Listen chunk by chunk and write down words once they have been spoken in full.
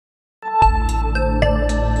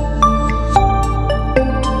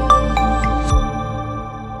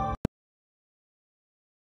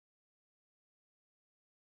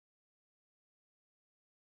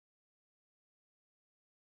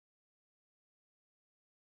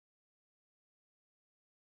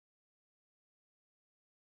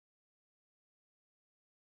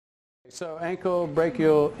So ankle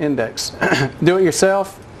brachial index. Do it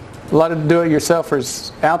yourself. A lot of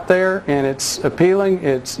do-it-yourselfers out there, and it's appealing.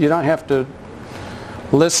 You don't have to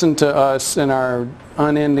listen to us in our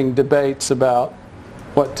unending debates about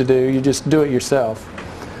what to do. You just do it yourself.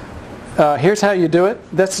 Here's how you do it.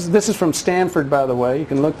 This is from Stanford, by the way. You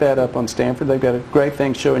can look that up on Stanford. They've got a great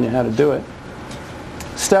thing showing you how to do it.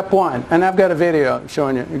 Step one, and I've got a video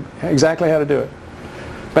showing you exactly how to do it.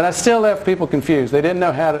 But I still left people confused. They didn't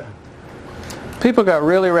know how to. People got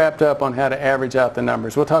really wrapped up on how to average out the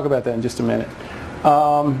numbers. We'll talk about that in just a minute.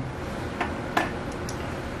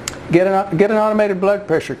 Get an automated blood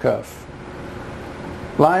pressure cuff.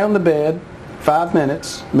 Lie on the bed 5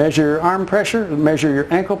 minutes, measure your arm pressure, measure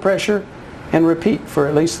your ankle pressure, and repeat for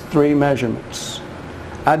at least 3 measurements.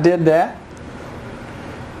 I did that.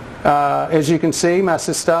 As you can see, my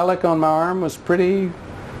systolic on my arm was pretty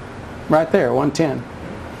right there, 110.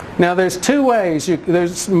 Now there's 2 ways,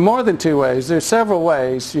 there's more than 2 ways, there's several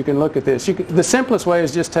ways you can look at this. The simplest way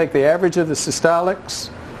is just take the average of the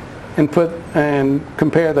systolics and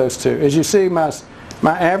compare those two. As you see, my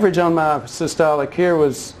average on my systolic here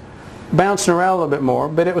was bouncing around a little bit more,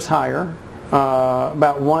 but it was higher,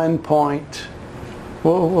 about 1 point,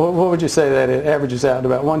 what would you say that it averages out?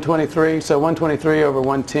 About 123, so 123 over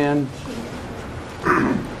 110,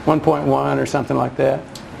 1.1 or something like that.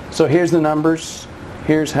 So here's the numbers.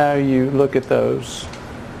 Here's how you look at those.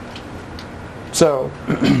 So,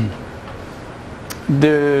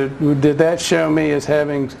 did that show me as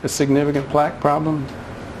having a significant plaque problem?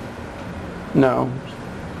 No.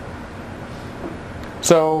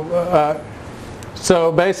 So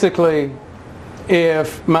basically,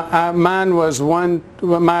 if mine was my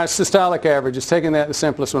systolic average, is taking that the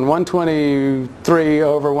simplest one, 123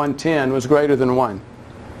 over 110 was greater than 1.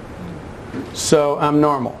 So I'm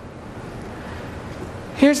normal.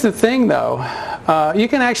 Here's the thing though, you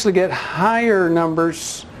can actually get higher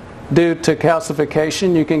numbers due to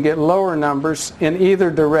calcification. You can get lower numbers in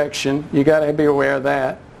either direction. You got to be aware of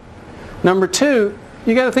that. Number 2,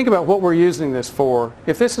 you got to think about what we're using this for.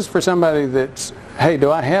 If this is for somebody that's, hey,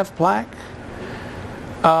 do I have plaque?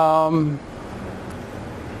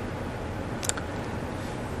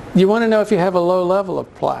 You want to know if you have a low level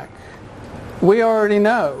of plaque. We already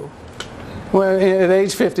know. Well, at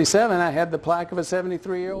age 57, I had the plaque of a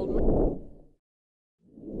 73-year-old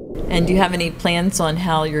man. And do you have any plans on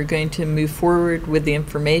how you're going to move forward with the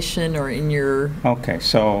information or in your... Okay,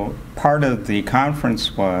 so part of the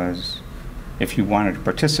conference was if you wanted to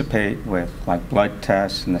participate with like blood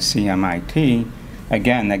tests and the CMIT,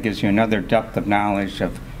 again, that gives you another depth of knowledge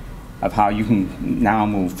of how you can now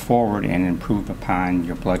move forward and improve upon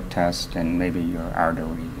your blood test and maybe your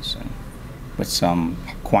arteries and with some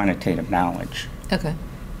quantitative knowledge. Okay.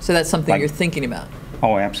 So that's something you're thinking about?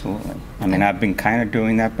 Oh, absolutely. I mean, I've been kind of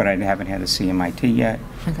doing that, but I haven't had the CMIT yet.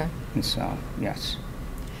 Okay. And so, yes.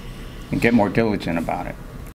 And get more diligent about it.